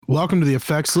Welcome to the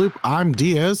Effects Loop. I'm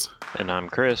Diaz, And I'm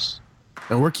Chris.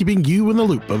 and we're keeping you in the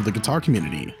loop of the guitar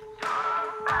community.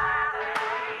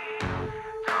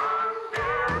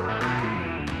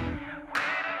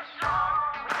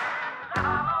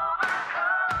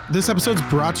 This episode's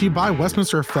brought to you by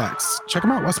Westminster Effects. Check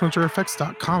them out,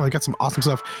 westminstereffects.com. They got some awesome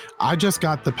stuff. I just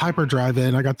got the Piper drive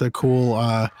in. I got the cool,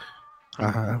 what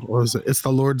was it? It's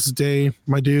the Lord's Day,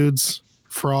 my dudes,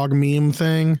 frog meme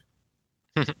thing.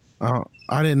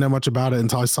 I didn't know much about it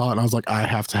until I saw it, and I was like, I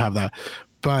have to have that.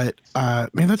 But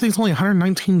man, that thing's only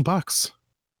 $119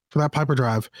 for that Piper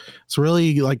drive. It's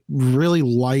really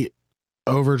light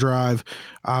overdrive.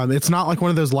 It's not like one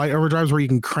of those light overdrives where you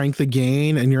can crank the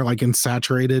gain and you're like in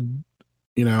saturated,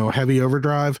 heavy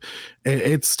overdrive.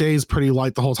 It stays pretty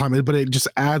light the whole time, but it just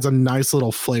adds a nice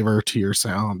little flavor to your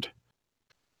sound.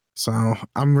 So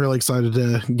I'm really excited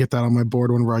to get that on my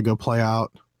board whenever I go play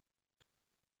out.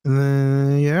 And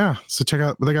then, so check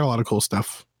out, they got a lot of cool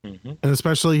stuff. And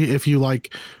especially if you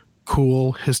like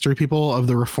cool history people of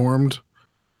the Reformed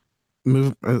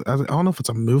move. I don't know if it's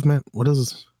a movement. What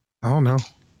is, I don't know.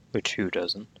 Which who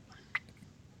doesn't?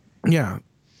 Yeah.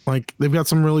 Like they've got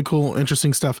some really cool,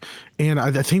 interesting stuff. And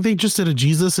I think they just did a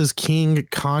Jesus is King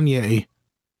Kanye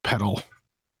pedal,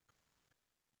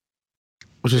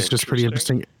 which is just pretty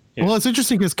interesting. Yeah. Well, it's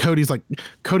interesting because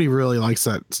Cody really likes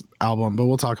that album, but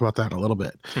we'll talk about that in a little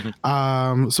bit.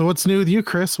 So what's new with you,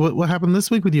 Chris? What happened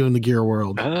this week with you in the gear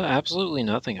world? Absolutely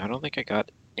nothing. I don't think I got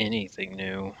anything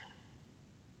new.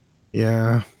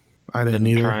 Yeah, I didn't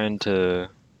either. Trying to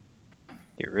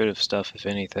get rid of stuff, if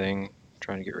anything.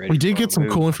 Trying to get ready. We did get some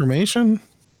cool information.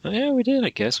 Oh, yeah, we did. I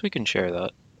guess we can share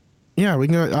that. Yeah, we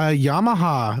can go.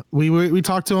 Yamaha. We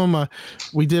talked to them.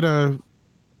 We did a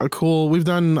cool. We've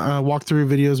done walkthrough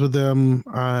videos with them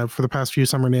for the past few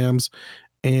summer NAMs,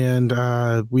 and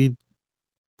we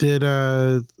did.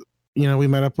 We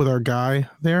met up with our guy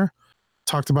there,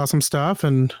 talked about some stuff,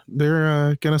 and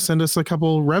they're gonna send us a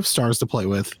couple Rev Stars to play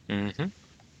with.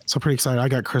 So pretty excited. I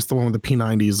got Chris the one with the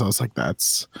P90s. I was like,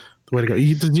 that's the way to go.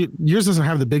 Yours doesn't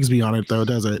have the Bigsby on it though,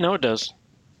 does it? No, it does.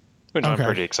 Which I'm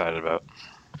pretty excited about.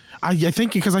 I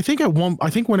think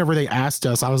whenever they asked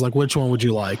us, I was like, which one would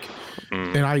you like?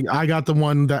 And I got the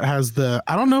one that has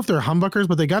I don't know if they're humbuckers,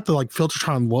 but they got the like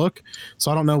Filtertron look.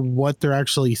 So I don't know what they're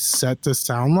actually set to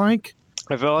sound like.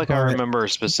 I feel like I remember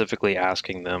specifically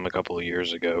asking them a couple of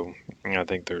years ago. I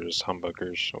think there's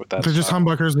humbuckers with that. They're just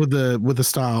humbuckers with the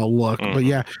style look. But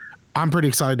yeah, I'm pretty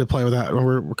excited to play with that.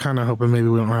 We're kind of hoping maybe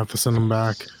we don't have to send them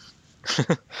back.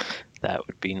 That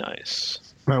would be nice.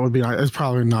 That would be nice. It's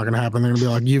probably not going to happen. They're going to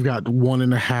be like, you've got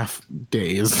 1.5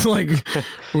 days.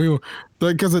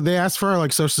 Because they asked for our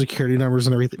like social security numbers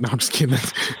and everything. No, I'm just kidding.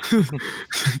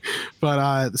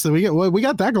 But so we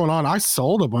got that going on. I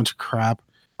sold a bunch of crap.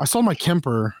 I sold my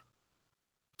Kemper.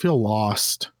 I feel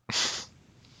lost.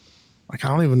 Like I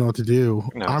don't even know what to do.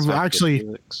 No, I'm actually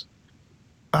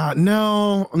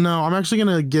no. I'm actually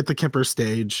going to get the Kemper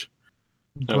stage.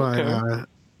 Okay. But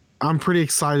I'm pretty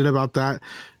excited about that.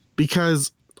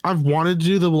 Because I've wanted to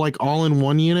do the like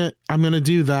all-in-one unit. I'm going to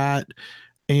do that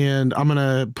and I'm going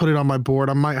to put it on my board.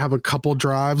 I might have a couple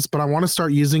drives, but I want to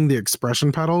start using the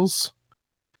expression pedals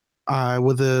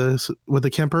with the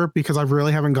Kemper because I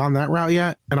really haven't gone that route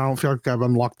yet. And I don't feel like I've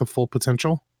unlocked the full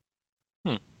potential.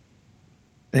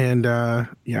 And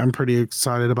I'm pretty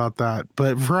excited about that.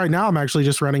 But for right now, I'm actually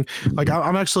just running. Like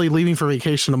I'm actually leaving for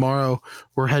vacation tomorrow.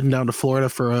 We're heading down to Florida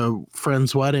for a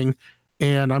friend's wedding.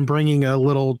 And I'm bringing a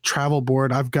little travel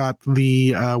board. I've got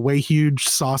the Way Huge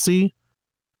Saucy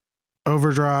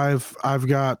overdrive. I've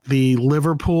got the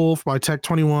Liverpool by Tech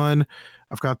 21.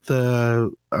 I've got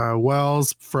the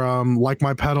Wells from Like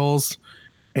My Pedals.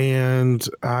 And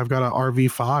I've got an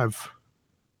RV5.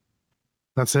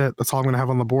 That's it. That's all I'm going to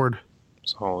have on the board.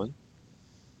 Solid.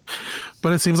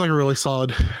 But it seems like a really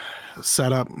solid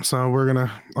setup. So I'm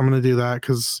going to do that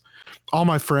because all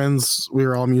my friends, we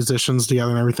were all musicians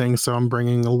together and everything. So I'm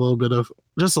bringing a little bit of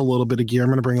gear. I'm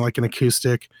going to bring like an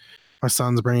acoustic. My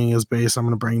son's bringing his bass. I'm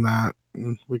going to bring that.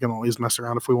 And we can always mess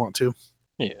around if we want to.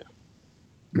 Yeah.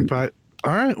 But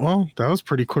all right. Well, that was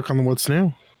pretty quick on what's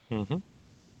new.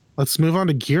 Let's move on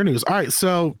to gear news. All right.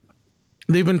 So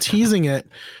they've been teasing it.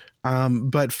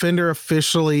 But Fender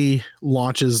officially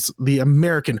launches the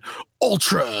American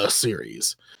Ultra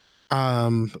series.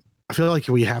 I feel like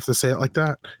we have to say it like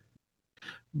that.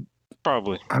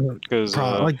 Probably, because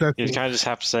like that. You kind of just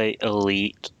have to say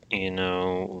elite,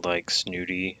 like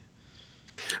snooty.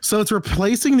 So it's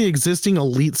replacing the existing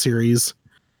Elite series,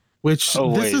 which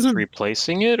this isn't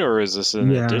replacing it, or is this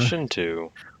in addition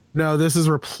to? No, this is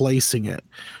replacing it.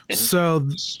 So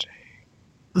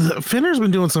Fender's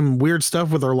been doing some weird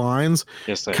stuff with their lines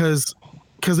Yes, they. because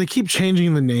they keep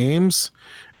changing the names,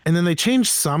 and then they change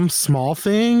some small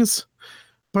things.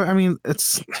 But I mean,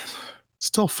 it's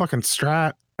still fucking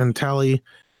Strat and Tele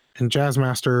and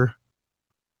Jazzmaster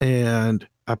and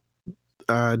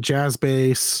a jazz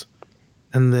bass,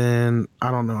 and then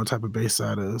I don't know what type of bass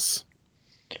that is.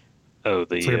 Oh,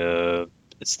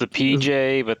 it's the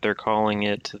PJ, but they're calling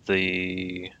it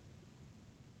the.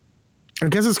 I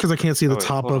guess it's because I can't see the wait,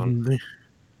 top hold of on. the.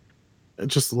 It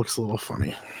just looks a little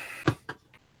funny.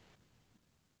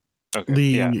 Okay, The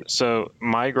yeah. So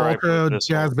my gripe Ultra with this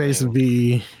Jazz whole Bass thing,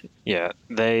 V5. yeah,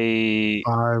 they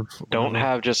don't Whatever.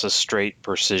 have just a straight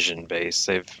precision bass.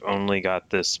 They've only got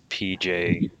this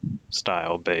PJ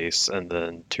style bass and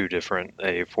then two different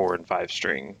a 4 and 5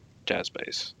 string jazz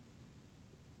bass.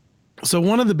 So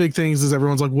one of the big things is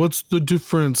everyone's like, "What's the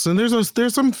difference?" And there's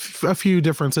a few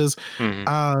differences.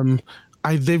 Mm-hmm.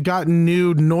 They've got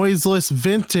new noiseless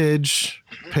vintage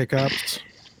pickups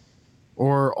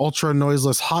or ultra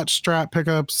noiseless hot Strat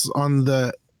pickups on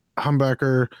the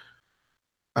humbucker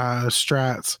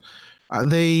Strats.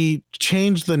 They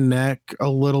changed the neck a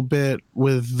little bit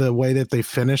with the way that they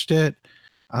finished it.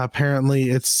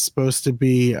 Apparently, it's supposed to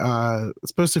be it's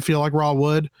supposed to feel like raw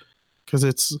wood because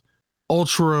it's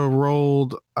ultra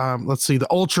rolled. Let's see,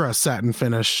 the ultra satin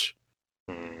finish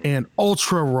and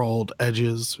ultra rolled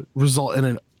edges result in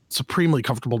a supremely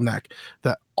comfortable neck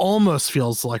that almost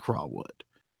feels like raw wood.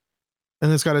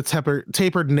 And it's got a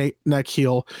tapered neck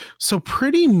heel. So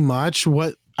pretty much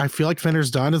what I feel like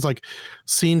Fender's done is like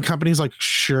seen companies like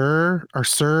Shure or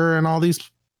Sir and all these,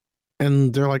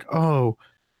 and they're like, oh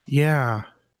yeah,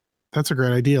 that's a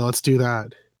great idea. Let's do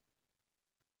that.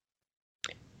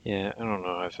 Yeah, I don't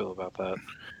know how I feel about that.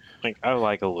 Like, I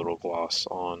like a little gloss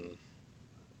on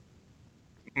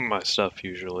my stuff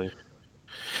usually.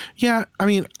 Yeah, I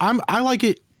mean, I like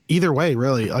it either way,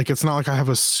 really. Like, it's not like I have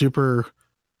a super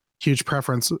huge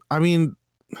preference. I mean,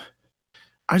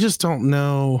 I just don't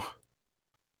know.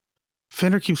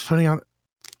 Fender keeps putting out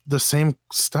the same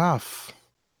stuff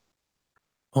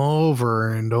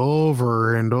over and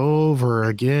over and over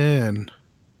again.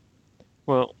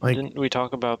 Well, Like, didn't we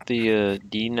talk about the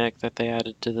D neck that they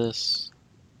added to this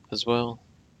as well?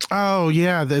 oh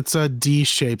yeah, it's a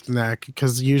D-shaped neck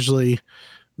because usually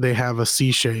they have a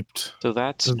C-shaped. So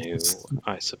that's new,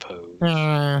 I suppose.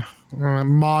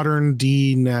 Modern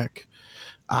D neck.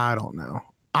 I don't know.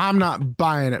 I'm not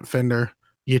buying it, Fender.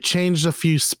 You changed a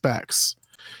few specs.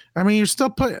 I mean, you're still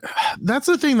putting. That's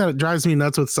the thing that drives me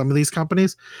nuts with some of these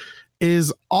companies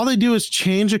is all they do is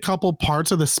change a couple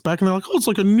parts of the spec and they're like, oh, it's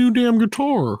like a new damn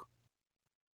guitar.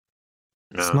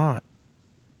 No. It's not.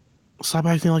 Stop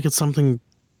acting like it's something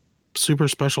super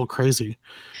special, crazy.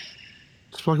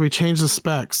 It's like we changed the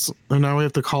specs and now we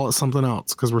have to call it something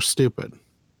else because we're stupid.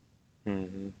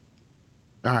 Mm-hmm.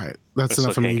 All right, that's I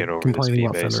enough still of can't me get over this complaining D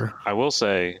about bass. Fender. I will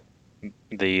say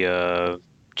the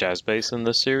jazz bass in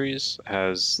this series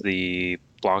has the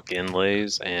block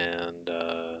inlays and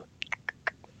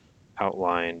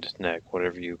outlined neck,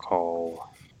 whatever you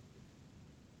call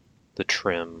the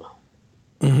trim.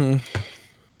 Mm-hmm.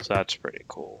 So that's pretty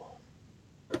cool.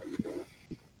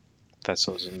 That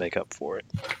doesn't make up for it.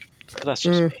 But that's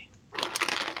just me.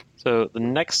 So the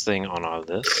next thing on all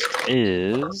this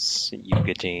is you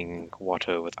getting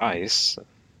Watto with ice.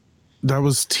 That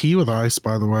was tea with ice,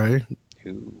 by the way.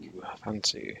 Ooh,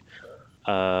 fancy.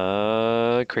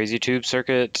 Crazy Tube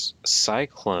Circuit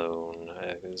Cyclone.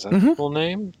 Is that the full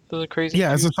name? The Crazy Yeah,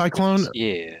 Tube it's a Cyclone. Circuits?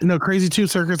 Yeah. No, Crazy Tube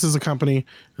Circuits is a company.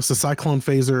 It's a Cyclone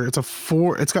phaser. It's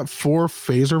got 4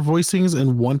 phaser voicings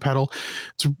and 1 pedal.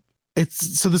 So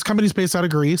this company's based out of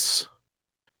Greece.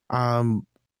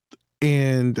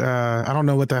 And I don't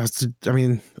know what that has to. I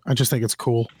mean, I just think it's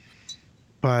cool.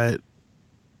 But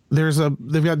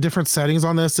they've got different settings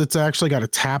on this. It's actually got a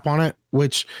tap on it,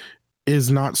 which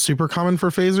is not super common for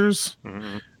phasers.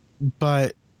 Mm-hmm.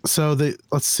 But so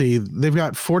let's see, they've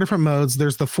got 4 different modes.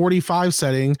 There's the 45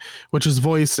 setting, which is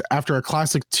voiced after a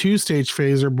classic 2-stage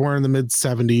phaser born in the mid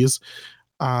 70s,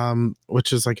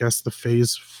 which is, I guess, the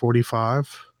phase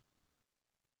 45.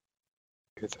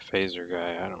 You're the phaser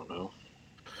guy. I don't know.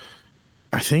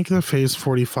 I think the phase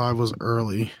 45 was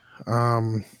early.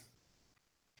 I'm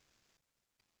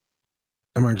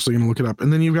actually going to look it up.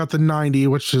 And then you've got the 90,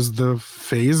 which is the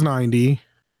phase 90.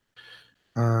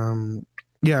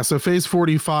 Yeah, so phase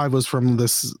 45 was from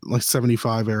this like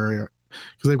 75 area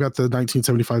because they've got the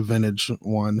 1975 vintage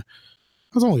one.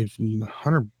 It was only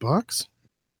 $100.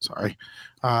 Sorry.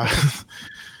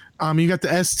 You got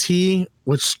the ST,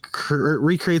 which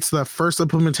recreates the first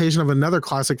implementation of another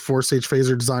classic 4-stage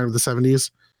phaser design of the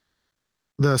 70s.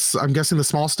 I'm guessing the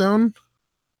small stone.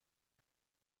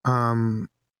 And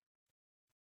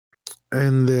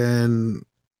then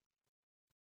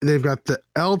they've got the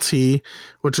LT,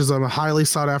 which is a highly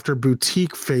sought after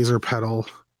boutique phaser pedal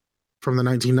from the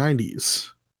 1990s.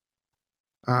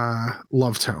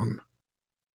 Love Tone.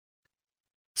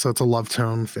 So it's a Love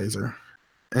Tone phaser.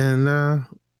 And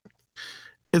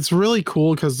it's really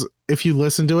cool because if you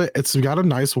listen to it, it's got a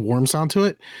nice warm sound to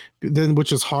it, then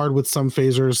which is hard with some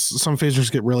phasers. Some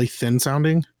phasers get really thin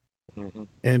sounding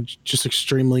and just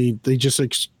extremely, they just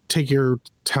take your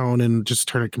tone and just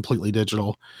turn it completely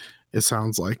digital. It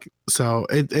sounds like, so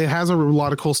it has a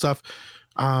lot of cool stuff.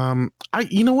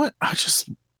 You know what?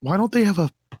 Why don't they have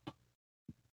a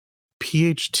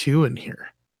PH2 in here?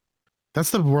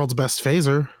 That's the world's best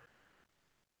phaser.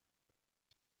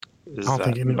 Is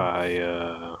that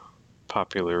by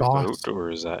popular vote, or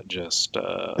is that just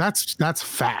that's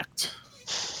fact?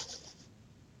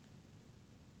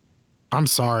 I'm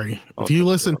sorry. If you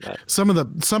listen, some of the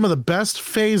best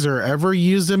phaser ever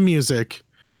used in music,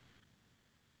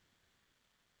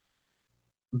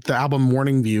 the album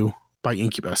Morning View by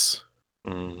Incubus.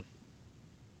 And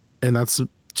that's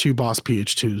 2 Boss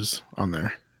PH2s on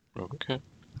there. Okay.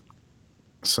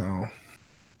 So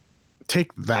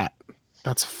take that.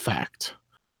 That's a fact.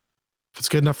 If it's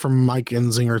good enough for Mike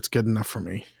Enzinger, it's good enough for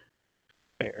me.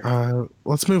 Fair.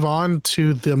 Let's move on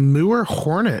to the Mooer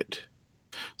Hornet.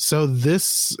 So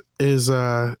this is is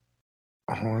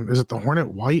it the Hornet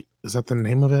White? Is that the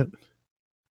name of it?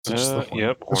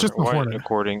 Yep. It's just the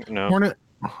Hornet.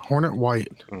 Hornet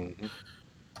White.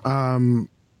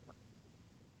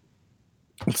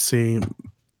 Let's see.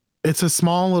 It's a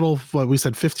small little, what we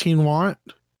said, 15 watt.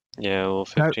 Yeah, a little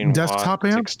 15 desktop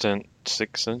watt, amp.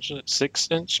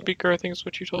 6-inch speaker, I think is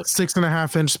what you told me.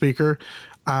 6.5 inch speaker.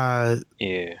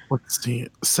 Yeah. Let's see.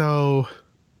 So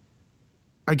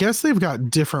I guess they've got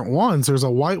different ones. There's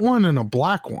a white one and a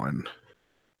black one.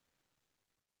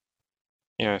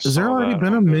 Yeah. Has there already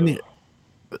been a mini?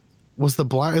 Is the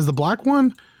black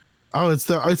one? Oh, it's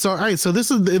all right. So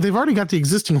they've already got the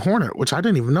existing Hornet, which I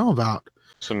didn't even know about.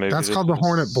 So maybe that's called the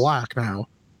Hornet Black now.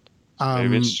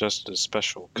 Maybe it's just a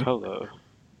special color.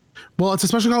 Well, it's a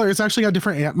special color. It's actually got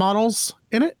different amp models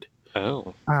in it.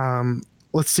 Oh.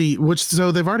 Let's see.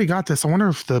 So they've already got this. I wonder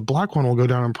if the black one will go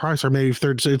down in price, or maybe if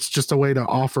it's just a way to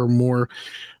offer more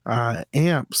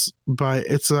amps. But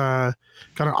it's got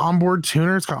an onboard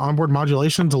tuner. It's got onboard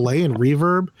modulation, delay, and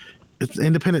reverb. It's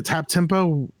independent tap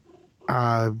tempo.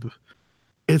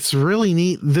 It's really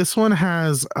neat. This one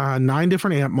has 9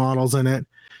 different amp models in it,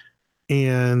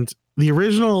 and the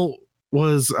original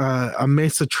was a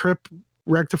Mesa Trip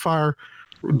rectifier,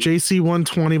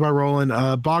 JC120 by Roland,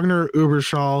 Bogner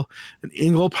Uberschall, an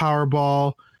Engel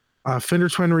Powerball, Fender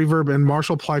Twin Reverb, and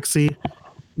Marshall Plexi.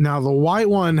 Now the white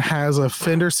one has a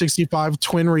Fender 65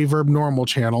 Twin Reverb normal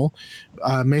channel,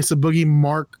 Mesa Boogie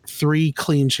Mark III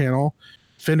clean channel,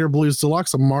 Fender Blues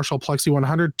Deluxe, a Marshall Plexi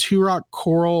 100, Two Rock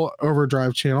Coral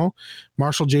overdrive channel,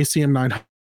 Marshall JCM 900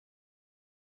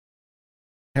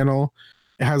 channel.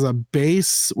 It has a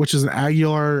bass, which is an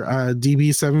Aguilar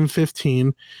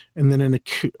DB715, and then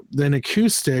an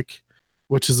acoustic,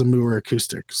 which is a Mooer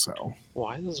acoustic. So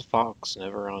why is Vox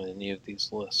never on any of these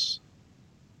lists?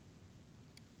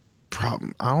 I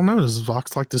don't know. Does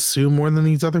Vox like to sue more than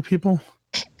these other people?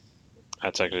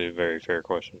 That's actually a very fair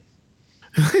question.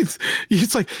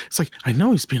 it's like I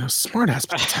know he's being a smartass,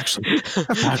 but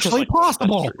that's actually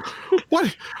possible.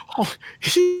 What? Oh,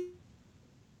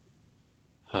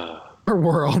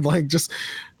 world, like just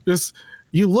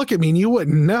you look at me and you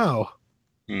wouldn't know.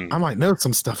 I might know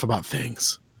some stuff about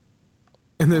things.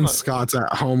 And then Scott's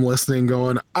at home listening,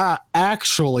 going,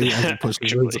 actually, I can push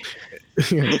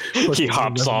he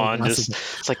hops on,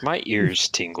 it's like my ears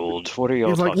tingled. What are y'all?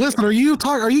 He's like, listen, are you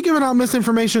giving out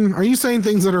misinformation? Are you saying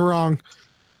things that are wrong?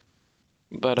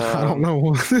 But I don't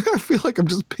know. I feel like I'm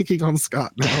just picking on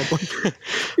Scott now. Like,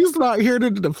 he's not here to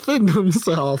defend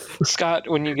himself. Scott,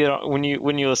 when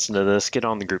you listen to this, get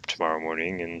on the group tomorrow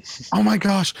morning and. Oh my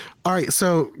gosh! All right,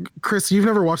 so Chris, you've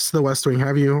never watched The West Wing,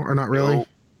 have you, or not really? Nope.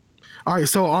 All right,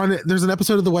 so there's an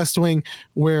episode of The West Wing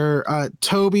where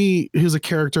Toby, who's a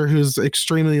character who's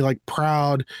extremely like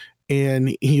proud,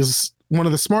 and he's one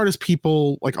of the smartest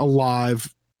people like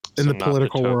alive in the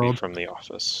political world. From The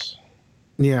Office.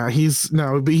 Yeah, he's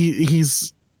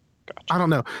gotcha. I don't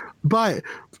know, but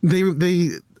they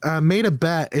made a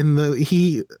bet, and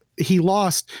he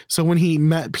lost. So when he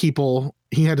met people,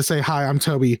 he had to say, "Hi, I'm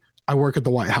Toby. I work at the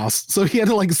White House. So he had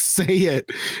to like say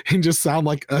it and just sound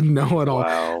like a know-it-all.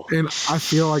 Wow. And I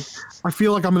feel like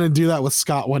I'm gonna do that with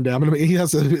Scott one day. He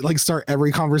has to like start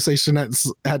every conversation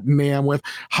at NAM with,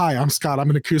 "Hi, I'm Scott. I'm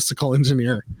an acoustical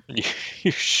engineer."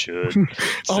 You should.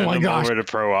 Oh Send my them gosh. over to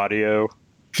Pro Audio.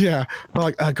 Yeah. I'm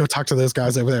like, go talk to those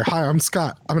guys over there. "Hi, I'm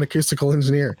Scott. I'm an acoustical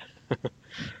engineer."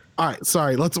 All right,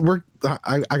 sorry. Let's work.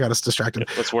 I got us distracted.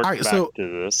 Let's work All right, back so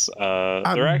to this.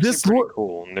 They're actually pretty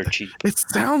cool and they're cheap. It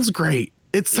sounds great.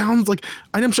 It sounds like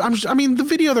I mean, the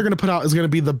video they're going to put out is going to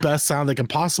be the best sound they can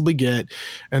possibly get,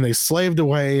 and they slaved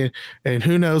away, and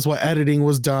who knows what editing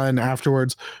was done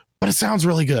afterwards, but it sounds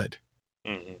really good.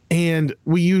 Mm-hmm. And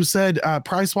you said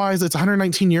price wise, it's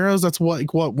 119 euros. That's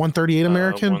what 138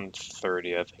 American.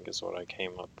 130, I think, is what I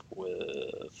came up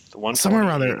with. Somewhere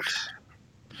around there.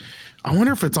 I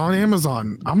wonder if it's on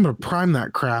Amazon. I'm gonna prime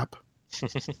that crap.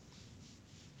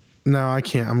 No, I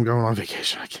can't. I'm going on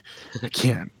vacation. I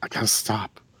can't. I gotta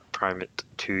stop. Prime it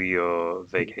to your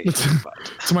vacation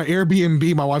spot. To my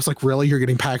Airbnb. My wife's like, "Really? You're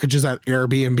getting packages at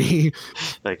Airbnb?"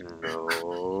 Like, no.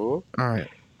 All right.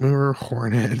 We're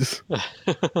Hornets.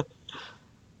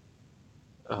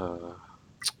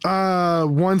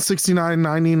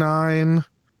 169.99.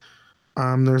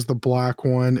 There's the black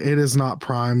one. It is not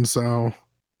prime, so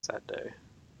Sad day.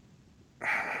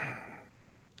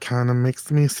 Kind of makes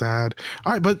me sad.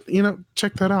 All right, but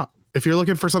check that out. If you're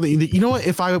looking for something, what?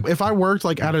 If I worked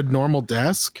like at a normal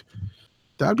desk,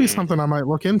 that'd be something I might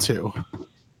look into.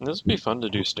 This would be fun to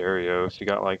do stereo if you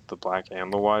got like the black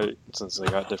and the white, since they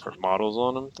got different models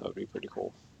on them. That would be pretty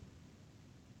cool.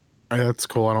 All right, that's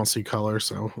cool. I don't see color,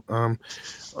 so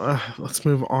let's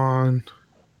move on.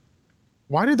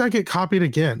 Why did that get copied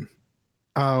again?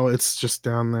 Oh, it's just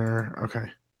down there. Okay.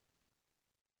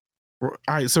 All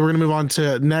right, so we're gonna move on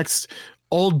to next.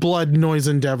 Old Blood Noise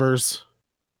Endeavors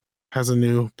has a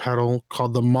new pedal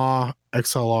called the Ma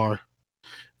XLR.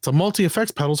 It's a multi-effects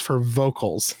pedals for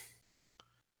vocals.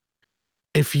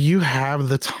 If you have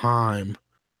the time,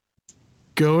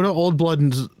 go to Old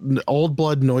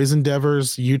Blood Noise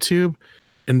Endeavors YouTube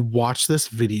and watch this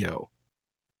video.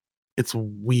 It's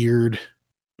weird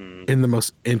in the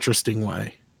most interesting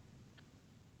way.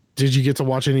 Did you get to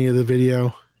watch any of the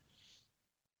video?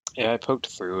 Yeah, I poked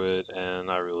through it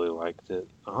and I really liked it.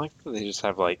 I like that they just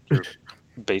have like your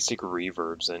basic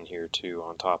reverbs in here too,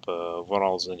 on top of what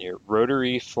all's in here.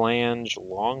 Rotary, flange,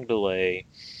 long delay,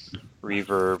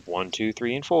 reverb 1, 2,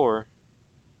 3, and 4.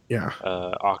 Yeah.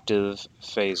 Octave,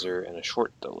 phaser, and a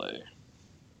short delay.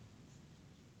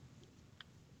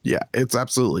 Yeah, it's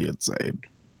absolutely insane.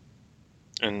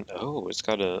 And it's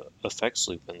got a effects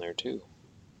loop in there too.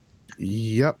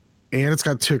 Yep, and it's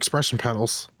got 2 expression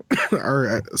pedals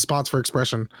or spots for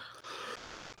expression.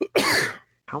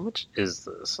 How much is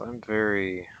this? I'm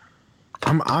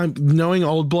knowing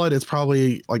Old Blood. It's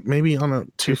probably like maybe on a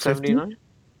 279.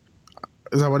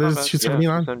 Is that what it is?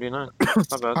 279. 279.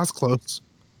 Not bad. That's close.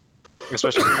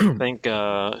 Especially when you think,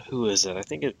 who is it? I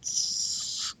think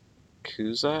it's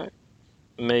Kuzak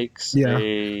makes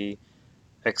a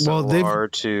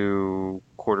XLR to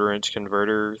quarter-inch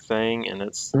converter thing, and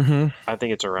it's I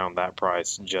think it's around that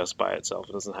price just by itself.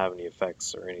 It doesn't have any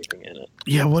effects or anything in it.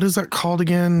 Yeah, what is that called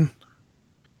again?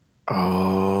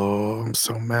 Oh, I'm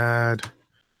so mad.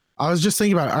 I was just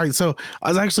thinking about it. All right, so I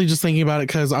was actually just thinking about it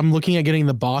because I'm looking at getting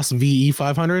the Boss VE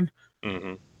 500,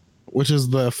 which is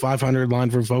the 500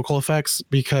 line for vocal effects,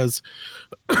 because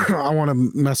I want to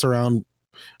mess around.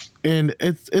 And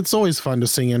it's always fun to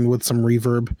sing in with some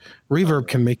reverb. Reverb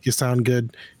can make you sound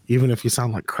good, even if you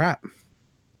sound like crap,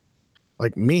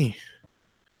 like me.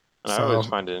 And I always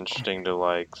find it interesting to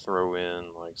like throw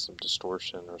in like some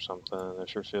distortion or something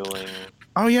if you're feeling.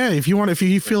 Oh yeah, if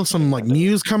you feel some like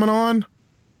Muse coming on.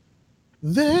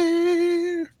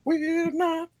 They will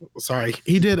not. Sorry,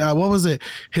 he did. What was it?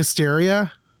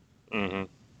 Hysteria. I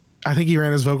think he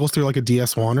ran his vocals through like a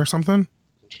DS1 or something.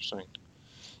 Interesting.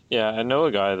 Yeah, I know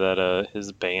a guy that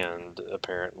his band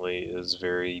apparently is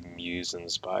very Muse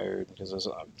inspired, because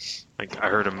I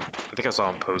heard him. I think I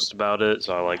saw him post about it,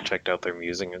 so I like checked out their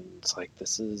music, and it's like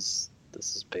this is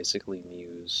basically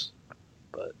Muse,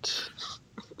 but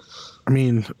I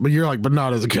mean, but you're like, but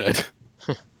not as good.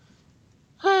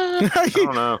 I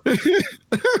don't know.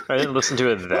 I didn't listen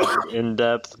to it that in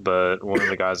depth, but one of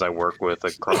the guys I work with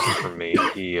across from me,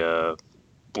 he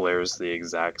blares the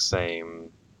exact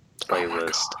same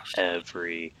playlist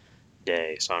every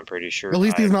day, so I'm pretty sure. At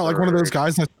least he's not like one of those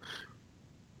guys that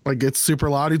like gets super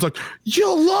loud. He's like,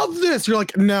 "You'll love this." You're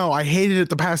like, "No, I hated it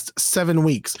the past 7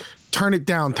 weeks. Turn it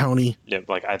down, Tony." Yeah,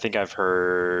 like I think I've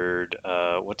heard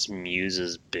what's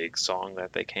Muse's big song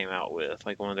that they came out with,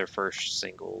 like one of their first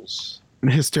singles.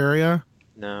 Hysteria.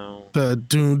 No. The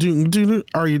doom doom doom.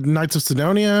 Are you Knights of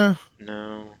Sidonia?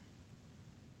 No.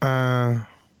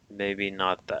 Maybe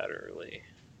not that early.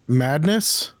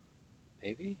 Madness?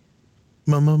 Maybe?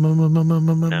 No. I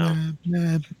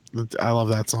love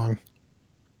that song.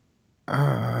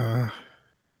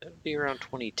 That'd be around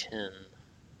 2010.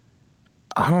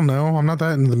 I don't know. I'm not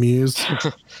that into the Muse.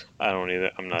 I don't either.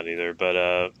 I'm not either.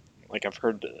 But like I've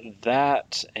heard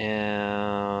that,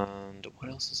 and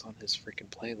what else is on his freaking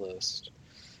playlist?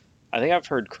 I think I've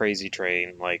heard Crazy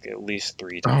Train like at least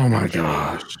 3 times. Oh my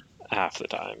gosh. Half the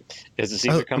time. It's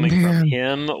either coming from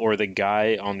him or the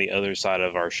guy on the other side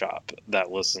of our shop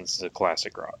that listens to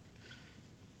classic rock.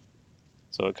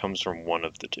 So it comes from one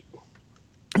of the two.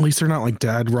 At least they're not like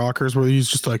dad rockers where he's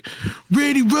just like,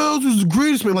 Randy Rhoads was the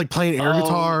greatest, but like playing air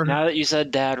guitar. Now that you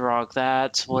said dad rock,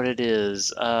 that's what it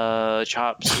is.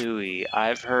 Chop Suey.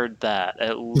 I've heard that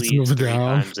at least 3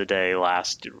 times a day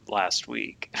last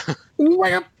week.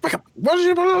 Wake up, wake up.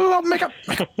 Make up.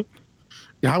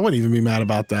 Yeah, I wouldn't even be mad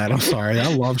about that. I'm sorry.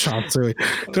 I love Chop Suey.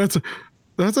 That's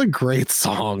a great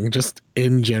song, just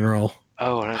in general.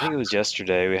 Oh, and I think it was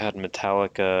yesterday we had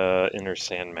Metallica Enter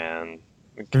Sandman.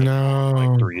 No.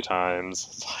 Like 3 times.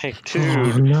 It's like,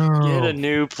 dude, get a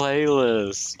new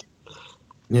playlist.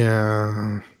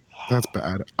 Yeah, that's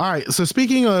bad. All right, so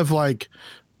speaking of like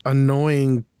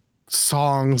annoying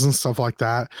songs and stuff like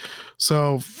that,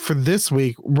 so for this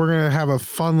week we're gonna have a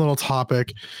fun little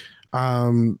topic.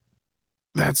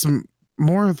 That's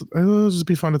more. It'll just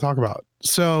be fun to talk about.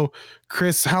 So,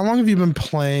 Chris, how long have you been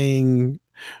playing?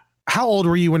 How old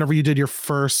were you whenever you did your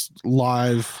first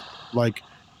live like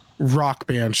rock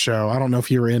band show? I don't know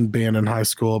if you were in band in high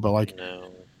school, but like,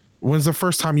 no. When's the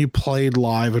first time you played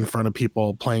live in front of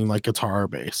people playing like guitar or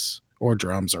bass or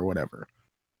drums or whatever?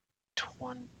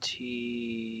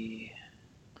 20.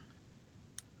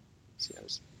 See, I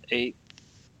was 8th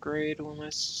grade when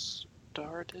I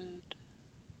started.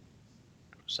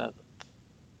 7th.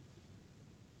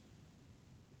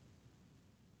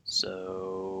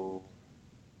 So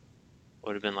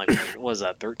would have been like, what was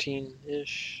that,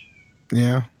 13-ish?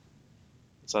 Yeah.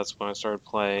 So that's when I started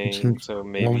playing. So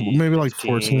maybe like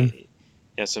 14.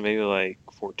 Yeah, so maybe like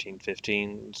 14,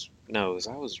 15. No,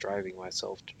 I was driving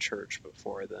myself to church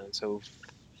before then. So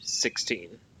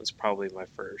 16 was probably my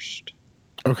first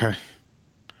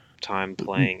time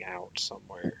playing out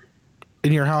somewhere.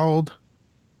 And you're how old?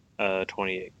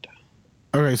 28.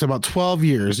 Okay, so about 12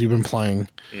 years you've been playing.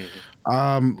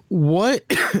 Mm-hmm. What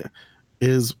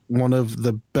is one of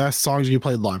the best songs you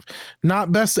played live?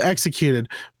 Not best executed,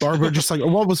 but just like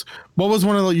what was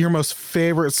one of your most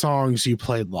favorite songs you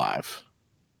played live?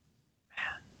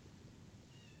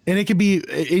 And it could be,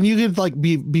 and you could like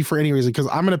be for any reason, because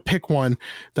I'm gonna pick one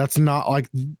that's not like,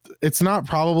 it's not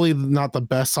probably not the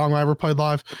best song I ever played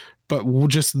live, but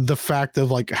just the fact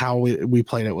of like how we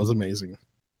played it was amazing.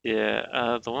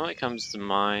 Yeah, the one that comes to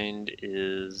mind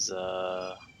is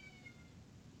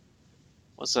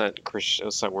what's that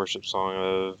worship song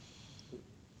of?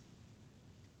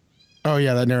 Oh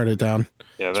yeah, that narrowed it down.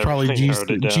 Yeah, it's probably G,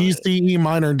 C, E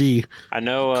minor, D. I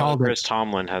know Chris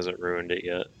Tomlin hasn't ruined it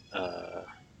yet.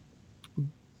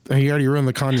 He already ruined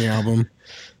the Kanye album.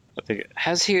 I think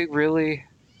has he really?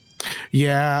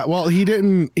 Yeah, well, he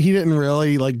didn't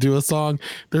really like do a song.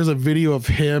 There's a video of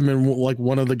him and like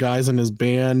one of the guys in his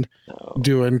band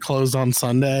doing Closed on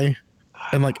Sunday,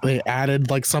 and like they added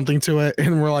like something to it,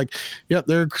 and we're like, yep,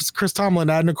 there's Chris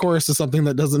Tomlin adding a chorus to something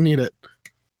that doesn't need it.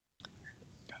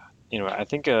 You know, I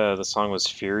think the song was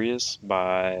Furious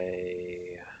by,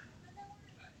 I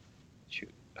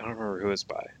don't remember who it's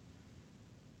by,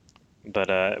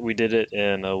 but we did it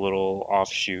in a little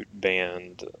offshoot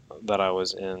band that I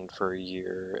was in for a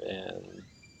year, and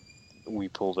we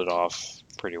pulled it off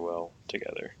pretty well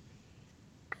together.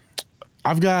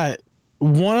 I've got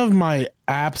one of my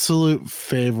absolute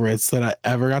favorites that I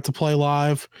ever got to play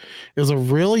live. It was a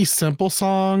really simple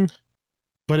song,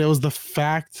 but it was the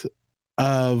fact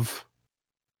of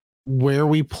where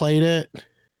we played it.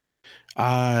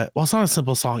 Well, it's not a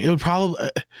simple song. It would probably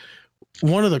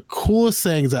one of the coolest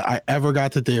things that I ever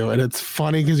got to do, and it's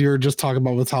funny because you were just talking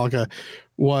about Metallica,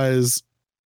 was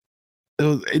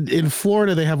in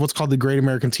Florida they have what's called the Great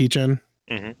American Teach-In.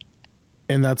 Mm-hmm.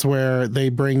 And that's where they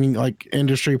bring like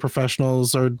industry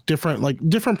professionals or different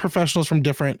professionals from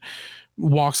different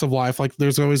walks of life. Like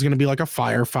there's always going to be like a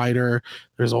firefighter.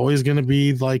 There's always going to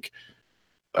be like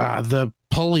the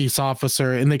police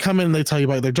officer, and they come in and they tell you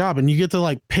about their job, and you get to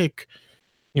like pick,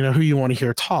 who you want to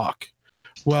hear talk.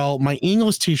 Well, my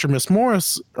English teacher, Miss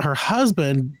Morris, her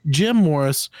husband, Jim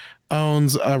Morris,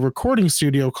 owns a recording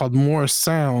studio called Morris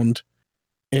Sound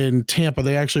in Tampa.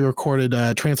 They actually recorded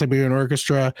Trans-Siberian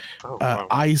Orchestra, wow.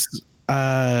 Ice.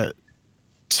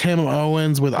 Tim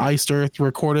Owens with Iced Earth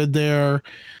recorded there,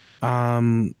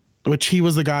 which he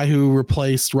was the guy who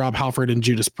replaced Rob Halford in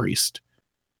Judas Priest.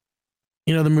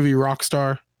 You know the movie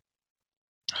Rockstar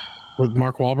with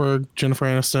Mark Wahlberg, Jennifer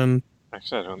Aniston,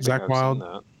 Actually, I don't Zach think I've Wilde. seen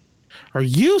that. Are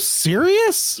you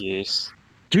serious? Yes.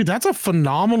 Dude, that's a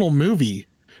phenomenal movie.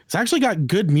 It's actually got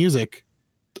good music.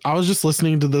 I was just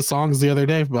listening to the songs the other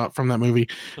day from that movie.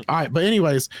 All right, but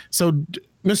anyways, so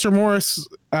Mr. Morris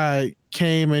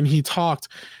came and he talked,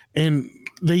 and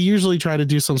they usually try to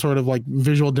do some sort of like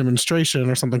visual demonstration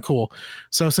or something cool.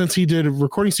 So since he did a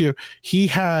recording studio,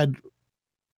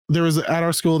 there was at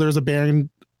our school, there was a band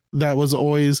that was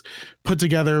always put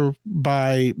together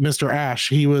by Mr. Ash.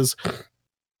 He was,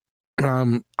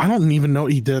 I don't even know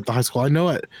what he did at the high school. I know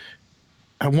it.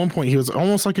 At one point, he was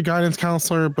almost like a guidance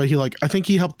counselor, but I think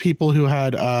he helped people who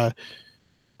had,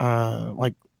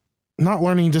 like not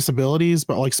learning disabilities,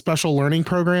 but like special learning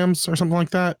programs or something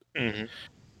like that.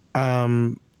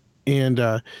 Mm-hmm.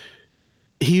 And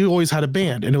he always had a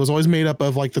band, and it was always made up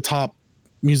of like the top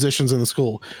musicians in the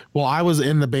school. Well, I was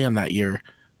in the band that year.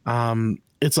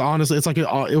 It's honestly, it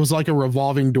was like a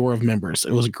revolving door of members.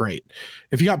 It was great.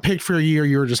 If you got picked for a year,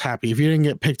 you were just happy. If you didn't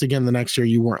get picked again the next year,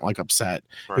 you weren't like upset.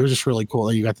 Right. It was just really cool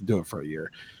that you got to do it for a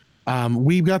year.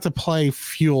 We got to play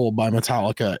Fuel by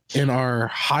Metallica in our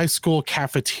high school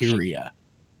cafeteria.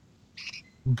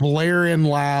 Blaring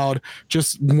loud,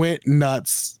 just went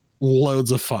nuts,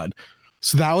 loads of fun.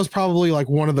 So that was probably like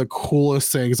one of the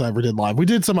coolest things I ever did live. We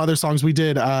did some other songs. We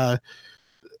did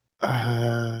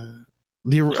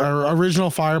the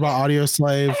original Fire by Audio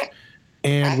Slave,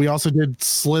 and we also did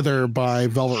Slither by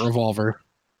Velvet Revolver.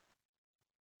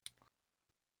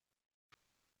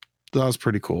 That was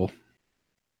pretty cool.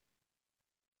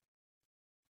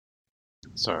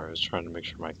 Sorry, I was trying to make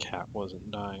sure my cat wasn't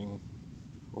dying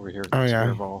over here. Oh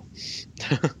yeah. Oh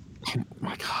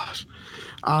my gosh.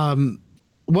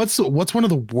 What's one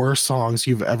of the worst songs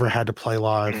you've ever had to play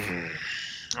live?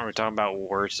 Are we talking about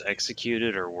worst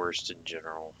executed or worst in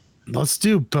general? Let's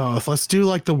do both. Let's do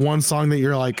like the one song that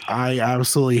you're like, I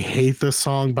absolutely hate this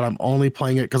song, but I'm only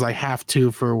playing it because I have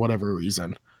to for whatever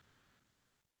reason.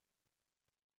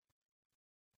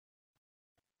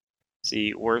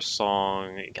 See, worst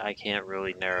song, I can't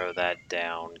really narrow that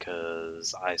down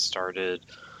because I started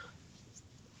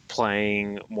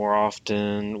playing more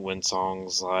often when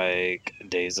songs like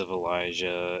Days of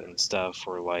Elijah and stuff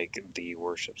were like the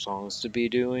worship songs to be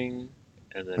doing.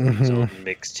 And then we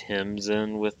mixed hymns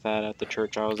in with that at the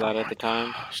church I was at the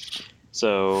time.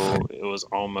 So it was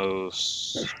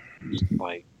almost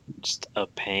like just a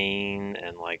pain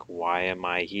and like, why am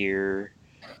I here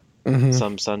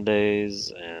some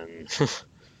Sundays? And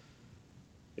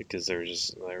because there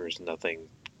was nothing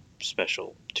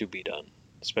special to be done,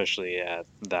 especially at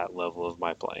that level of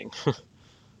my playing.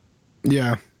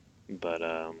 Yeah. But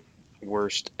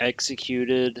worst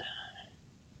executed...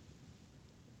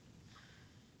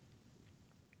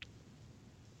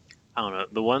 I don't know.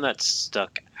 The one that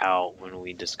stuck out when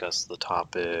we discussed the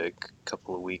topic a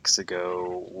couple of weeks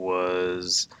ago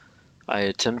was I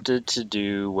attempted to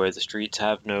do Where the Streets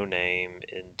Have No Name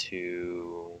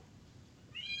into...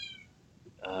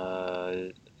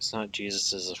 it's not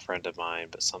Jesus is a Friend of Mine,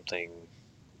 but something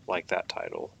like that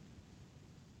title.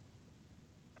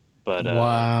 But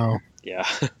wow. Yeah.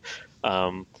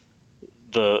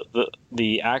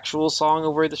 The actual song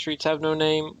of Where the Streets Have No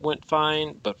Name went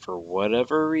fine, but for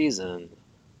whatever reason,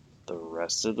 the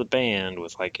rest of the band,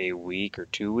 with like a week or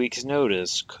 2 weeks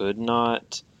notice, could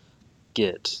not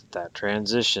get that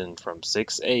transition from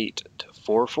 6/8 to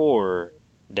 4/4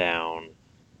 down.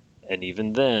 And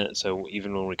even then, so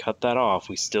even when we cut that off,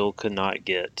 we still could not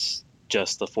get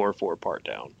just the 4/4 part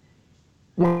down.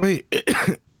 Wait,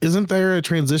 isn't there a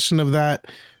transition of that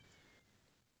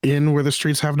in Where the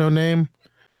Streets Have No Name?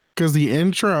 Because the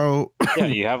intro, yeah,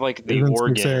 you have like the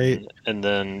organ, and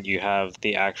then you have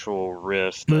the actual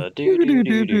riff, the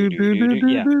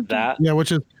yeah, that, yeah,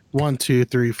 which is 1, 2,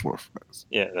 3, 4, 5.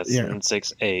 Yeah, that's in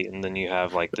 6/8, and then you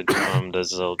have like the drum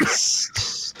does a little,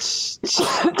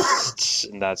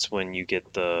 and that's when you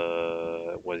get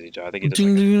the, what does he do? I think he does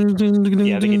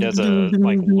I think he does a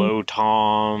like low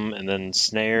tom and then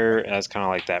snare as kind of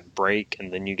like that break,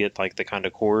 and then you get like the kind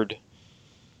of chord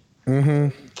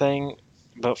thing.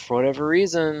 But for whatever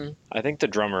reason, I think the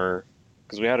drummer,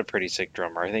 because we had a pretty sick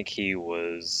drummer, I think he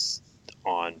was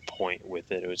on point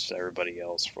with it. It was just everybody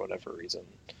else for whatever reason.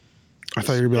 I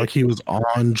thought you would be like he was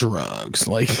on drugs,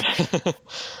 like.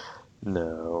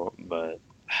 No, but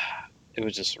it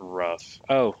was just rough.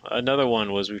 Oh, another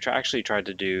one was we actually tried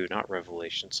to do not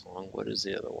Revelation song. What is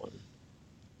the other one?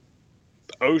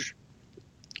 Ocean.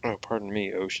 Oh, pardon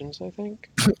me, Oceans. I think.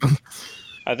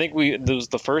 I think it was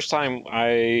the first time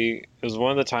it was one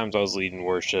of the times I was leading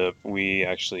worship. We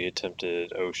actually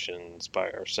attempted Oceans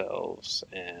by ourselves,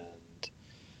 and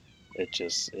it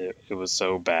was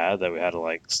so bad that we had to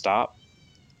like start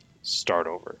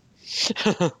over.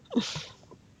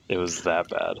 It was that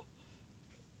bad.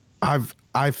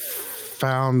 I've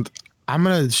found. I'm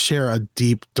gonna share a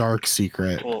deep dark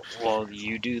secret. Well, while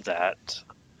you do that,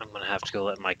 I'm gonna have to go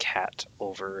let my cat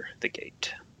over the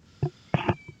gate.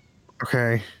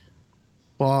 Okay.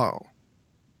 Well,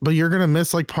 but you're gonna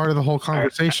miss like part of the whole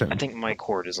conversation. I think my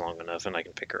cord is long enough, and I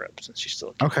can pick her up since she's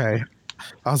still. Okay.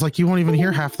 I was like, you won't even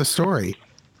hear half the story.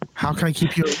 How can I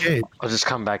keep you engaged? I'll just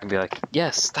come back and be like,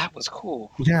 yes, that was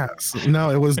cool. Yes. No,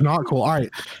 it was not cool. All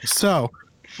right. So,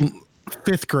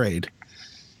 5th grade,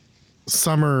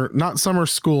 not summer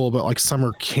school, but like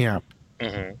summer camp,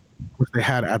 what they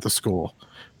had at the school.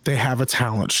 They have a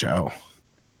talent show.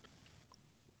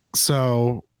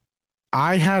 So,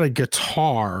 I had a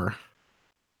guitar,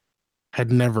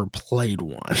 had never played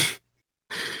one,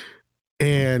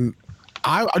 and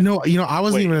I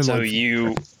wasn't even. So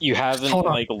you haven't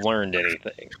like learned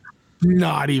anything?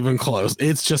 Not even close.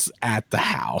 It's just at the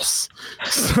house.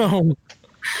 So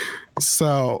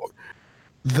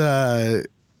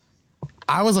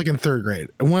I was like in 3rd grade,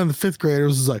 and one of the 5th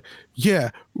graders was like, "Yeah,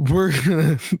 we're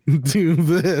gonna do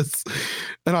this,"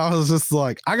 and I was just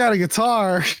like, "I got a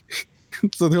guitar."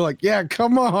 So they're like, "Yeah,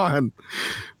 come on."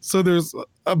 So there's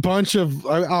a bunch of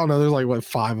I don't know. There's like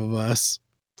 5 of us,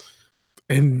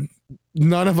 and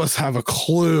none of us have a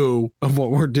clue of what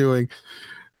we're doing,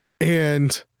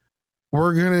 and we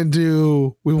wanted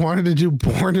to do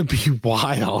Born to Be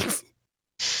Wild.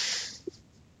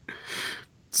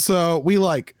 So we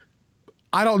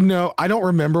I don't know. I don't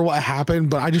remember what happened,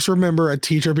 but I just remember a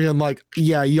teacher being like,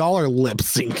 yeah, y'all are lip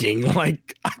syncing.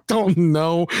 Like, I don't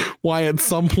know why at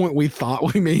some point we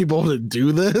thought we may be able to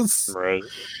do this. Right.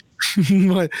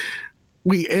 But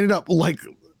we ended up like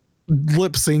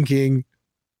lip syncing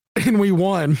and we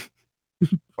won.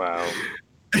 Wow.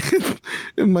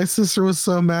 And my sister was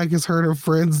so mad because her and her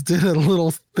friends did a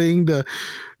little thing to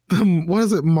what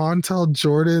is it, Montel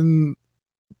Jordan,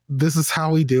 This Is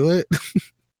How We Do It.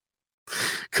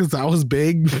 Because that was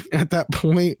big at that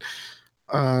point.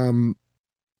 I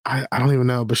don't even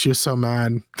know, but she was so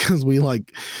mad because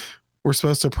we're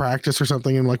supposed to practice or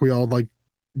something, and like we all like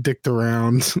dicked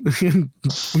around and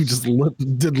we just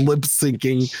did lip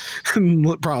syncing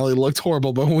and probably looked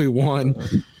horrible, but we won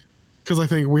because I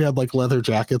think we had like leather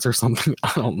jackets or something.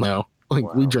 I don't know.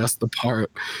 Like we dressed the part.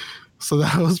 So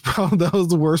that was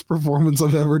the worst performance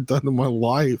I've ever done in my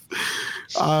life.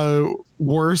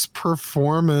 Worst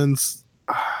performance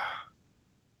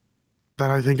that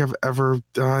I think I've ever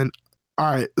done.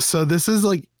 All right, so this is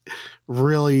like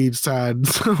really sad.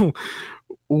 So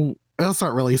that's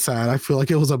not really sad. I feel like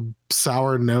it was a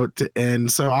sour note to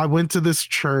end. So I went to this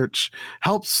church,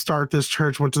 helped start this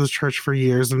church, went to this church for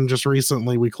years, and just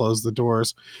recently we closed the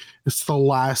doors. It's the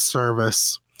last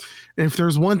service. If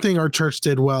there's one thing our church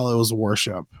did well, it was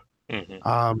worship.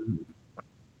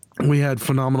 We had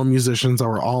phenomenal musicians that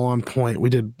were all on point.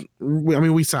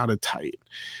 We sounded tight.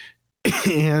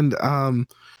 And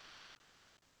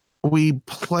we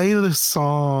play the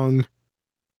song,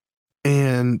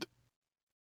 and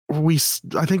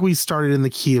I think we started in the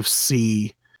key of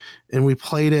C, and we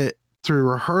played it through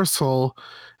rehearsal,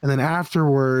 and then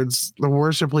afterwards the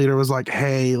worship leader was like,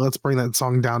 "Hey, let's bring that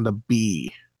song down to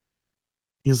B."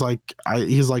 He's like,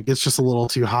 it's just a little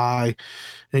too high.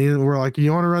 And we're like,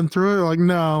 you want to run through it? We're like,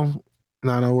 no,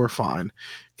 we're fine.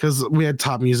 Because we had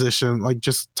top musicians, like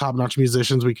just top-notch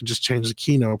musicians. We could just change the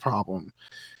key, no problem.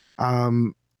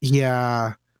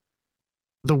 Yeah.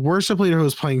 The worship leader who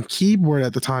was playing keyboard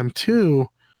at the time too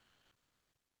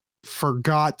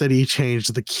forgot that he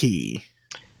changed the key.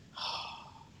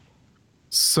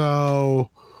 So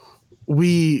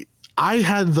I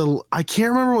can't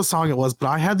remember what song it was, but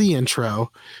I had the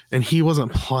intro and he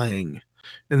wasn't playing.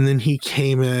 And then he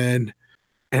came in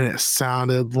and it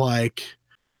sounded like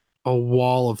a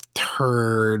wall of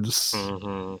turds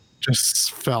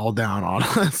just fell down on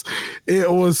us.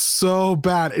 It was so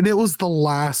bad. And it was the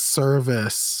last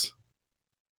service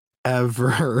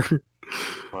ever.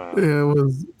 Wow.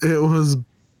 It was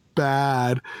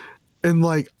bad. And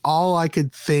like all I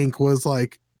could think was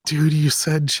like, dude, you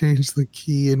said change the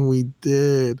key and we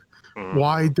did.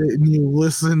 Why didn't you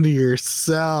listen to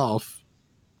yourself?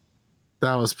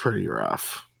 That was pretty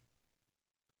rough.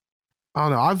 I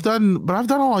don't know. I've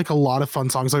done like a lot of fun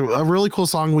songs. Like a really cool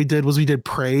song we did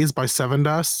 "Praise" by Seven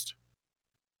Dust.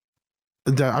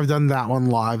 I've done that one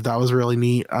live. That was really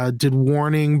neat. Did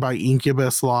 "Warning" by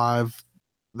Incubus live.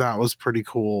 That was pretty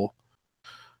cool.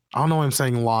 I don't know why I'm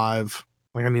saying live.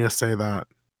 Like I need to say that.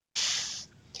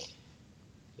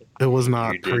 It was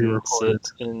not pre-recorded.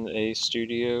 Sit in a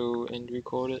studio and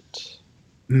record it?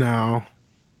 No.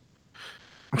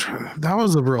 That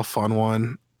was a real fun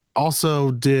one.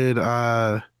 Also did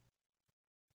I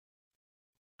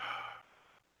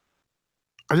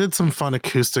did some fun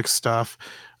acoustic stuff.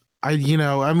 I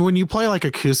mean when you play like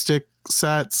acoustic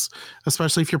sets,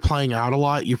 especially if you're playing out a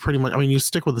lot, you pretty much you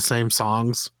stick with the same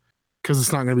songs because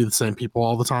it's not going to be the same people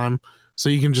all the time. So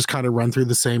you can just kind of run through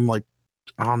the same like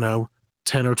I don't know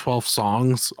 10 or 12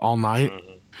 songs all night.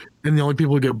 Mm-hmm. And the only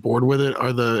people who get bored with it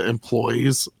are the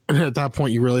employees. And at that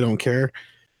point you really don't care.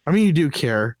 I mean you do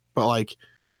care, but like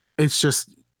it's just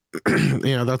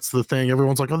that's the thing.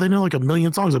 Everyone's like, oh, they know like a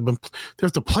million songs. They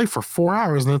have to play for 4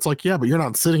 hours, and it's like, yeah, but you're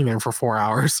not sitting there for 4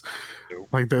 hours. Nope.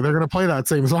 Like they're gonna play that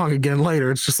same song again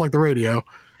later. It's just like the radio.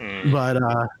 But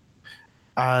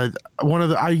I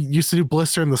used to do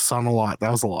 "Blister in the Sun" a lot.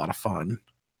 That was a lot of fun.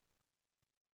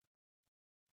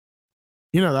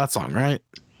 You know that song, right?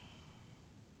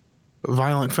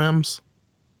 Violent Femmes.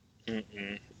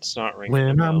 It's not ringing.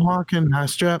 When I'm walking, I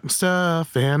strap my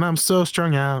stuff, and I'm so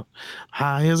strung out,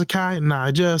 high as a kite, and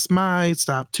I just might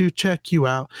stop to check you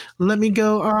out. Let me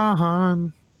go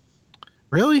on.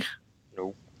 Really?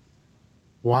 Nope.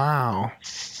 Wow.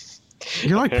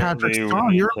 You're like Patrick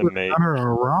Song. You're under a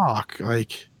rock.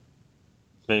 Like.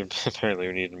 Apparently,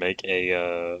 we need to make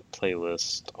a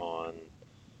playlist on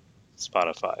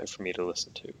Spotify for me to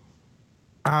listen to.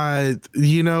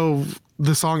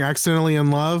 The song "Accidentally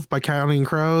in Love" by Counting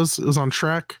Crows. It was on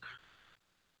Shrek.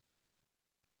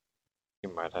 You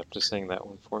might have to sing that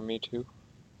one for me too.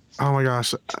 Oh my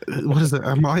gosh, what is it?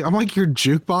 I'm like your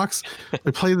jukebox. I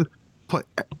play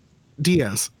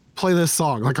Diaz. Play this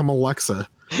song like I'm Alexa.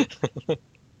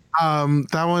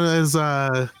 That one is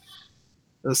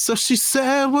so she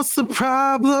said, "What's the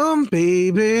problem,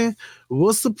 baby?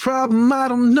 What's the problem? I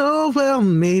don't know. Well,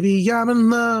 maybe I'm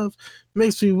in love.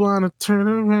 Makes me want to turn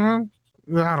around."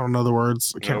 I don't know the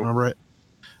words. I can't remember it.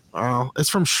 It's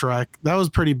from Shrek. That was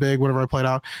pretty big whenever I played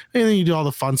out. And then you do all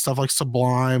the fun stuff like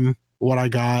Sublime, What I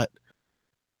Got.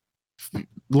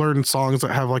 Learn songs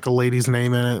that have like a lady's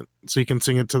name in it so you can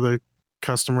sing it to the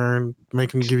customer and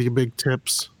make them give you big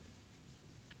tips.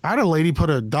 I had a lady put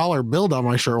 $1 bill down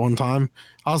my shirt one time.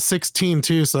 I was 16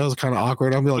 too, so that was kind of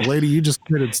awkward. I'd be like, "Lady, you just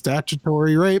committed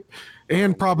statutory rape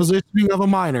and propositioning of a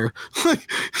minor."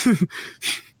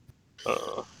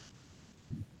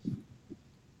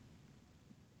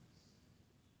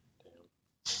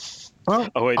 Well,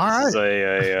 oh wait, this is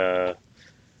a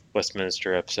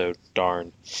Westminster episode.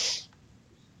 Darn.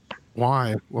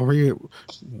 Why?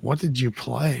 What did you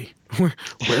play?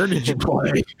 Where did you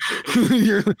play?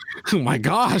 Oh my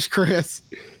gosh, Chris.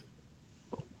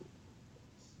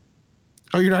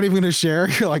 Oh, you're not even going to share?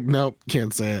 You're like, nope,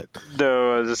 can't say it.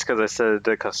 No, just because I said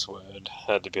the cuss word.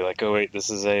 I had to be like, oh wait, this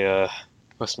is a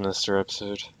Westminster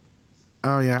episode.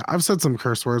 Oh yeah, I've said some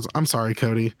curse words. I'm sorry,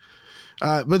 Cody.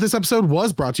 But this episode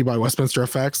was brought to you by Westminster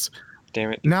Effects.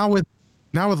 Damn it. Now with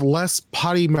less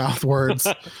potty mouth words.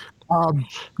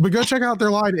 But go check out their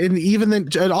line,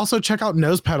 and also check out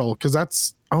Nose Pedal because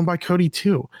that's owned by Cody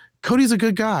too. Cody's a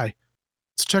good guy.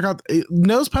 So check out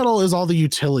Nose Pedal is all the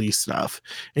utility stuff,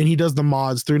 and he does the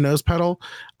mods through Nose Pedal.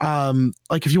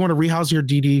 Like if you want to rehouse your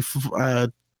DD,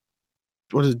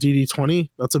 what is it, DD20?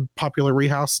 That's a popular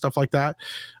rehouse, stuff like that.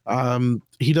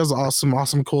 He does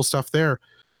awesome, cool stuff there.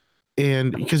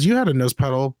 And because you had a Nose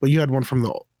Pedal, but you had one from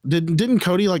the didn't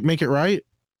Cody like make it right?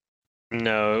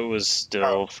 No, it was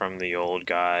still from the old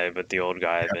guy, but the old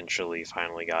guy eventually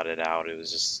finally got it out. It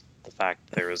was just the fact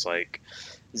that there was like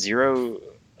zero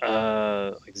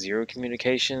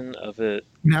communication of it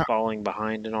falling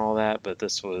behind and all that, but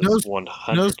this was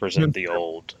 100% the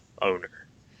old owner.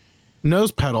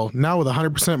 Nose Pedal, now with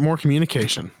 100% more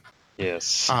communication.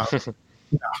 Yes.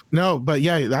 No, but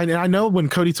yeah, I know when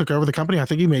Cody took over the company, I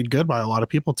think he made good by a lot of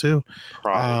people too.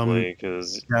 Probably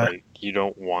because like you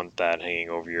don't want that hanging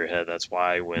over your head. That's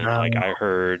why when like I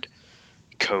heard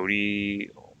Cody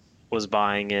was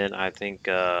buying it, I think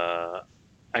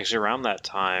actually around that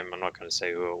time, I'm not going to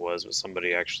say who it was, but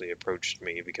somebody actually approached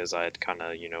me because I had kind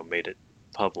of made it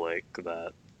public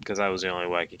that because I was the only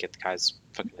way I could get the guy's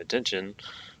fucking attention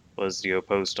was to go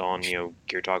post on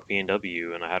Gear Talk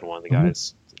B&W, and I had one of the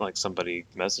guys. Like somebody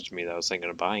messaged me that was thinking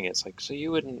of buying it. It's like, so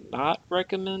you would not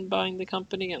recommend buying the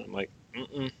company? And I'm like,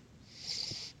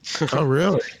 Oh,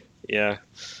 really? Yeah.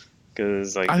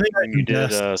 Because like when you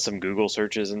did some Google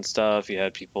searches and stuff, you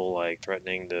had people like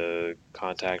threatening to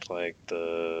contact like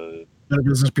the Better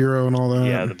Business Bureau and all that.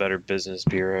 Yeah, the Better Business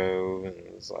Bureau, and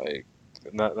it's like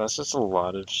that's just a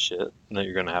lot of shit that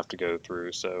you're gonna have to go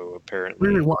through. So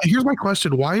apparently, here's my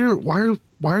question: why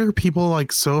are people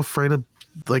like so afraid of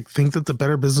like think that the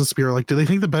Better Business Bureau, like, do they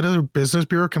think the Better Business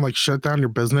Bureau can like shut down your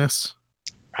business?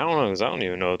 I don't know, because I don't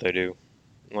even know what they do.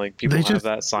 Like people have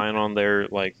that sign on their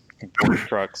like board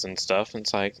trucks and stuff, and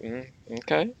it's like,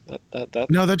 okay, that.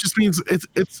 No, that just means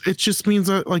it just means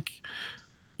that like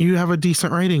you have a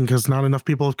decent rating because not enough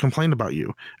people have complained about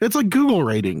you. It's like Google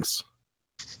ratings.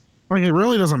 Like it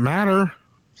really doesn't matter.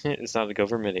 It's not a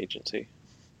government agency.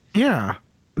 Yeah,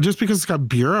 just because it's got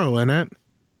bureau in it.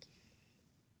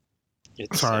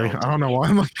 Sorry, I don't know why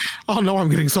I'm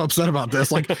getting so upset about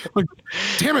this. Like,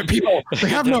 damn it, people! They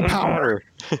have no power.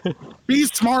 Be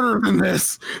smarter than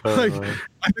this. Like, I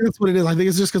think that's what it is. I think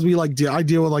it's just because I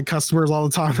deal with like customers all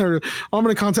the time. I'm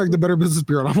going to contact the Better Business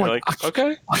Bureau. And I'm like,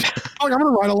 okay. I'm going to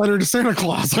write a letter to Santa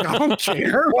Claus. Like, I don't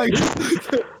care. Like,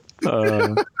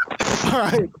 all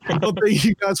right. Well, thank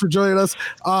you guys for joining us.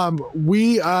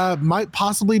 We might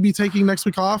possibly be taking next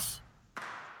week off.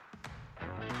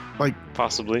 Like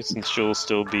possibly, since you'll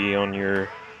still be on your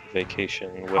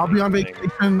vacation. I'll be on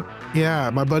vacation.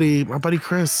 Yeah, my buddy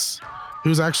Chris,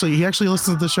 he actually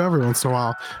listens to the show every once in a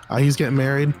while. He's getting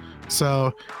married,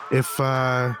 so if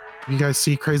you guys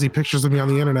see crazy pictures of me on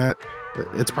the internet,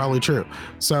 it's probably true.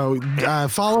 So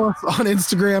follow us on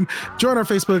Instagram, join our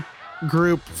Facebook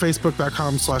group,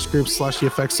 facebook.com/group/the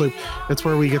effects loop. It's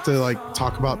where we get to like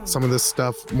talk about some of this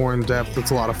stuff more in depth. It's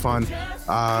a lot of fun.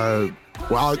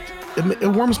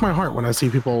 It warms my heart when I see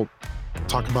people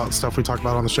talk about stuff we talk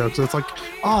about on the show, because it's like,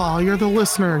 oh, you're the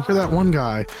listener, you're that one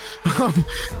guy,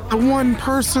 the one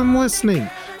person listening.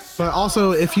 But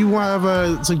also, if you have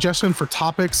a suggestion for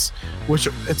topics, which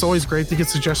it's always great to get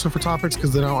suggestions for topics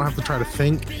because then I don't have to try to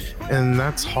think, and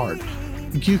that's hard.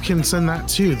 You can send that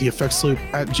to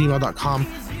theeffectsloop@gmail.com.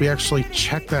 We actually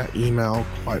check that email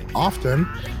quite often.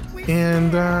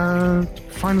 And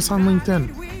find us on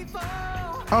LinkedIn.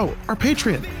 Oh, our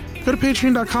Patreon. Go to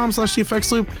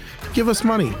patreon.com/theeffectsloop. Give us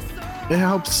money. It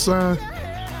helps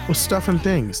with stuff and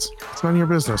things. It's none of your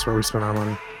business where we spend our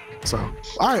money. So,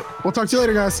 all right. We'll talk to you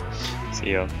later, guys.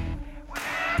 See ya.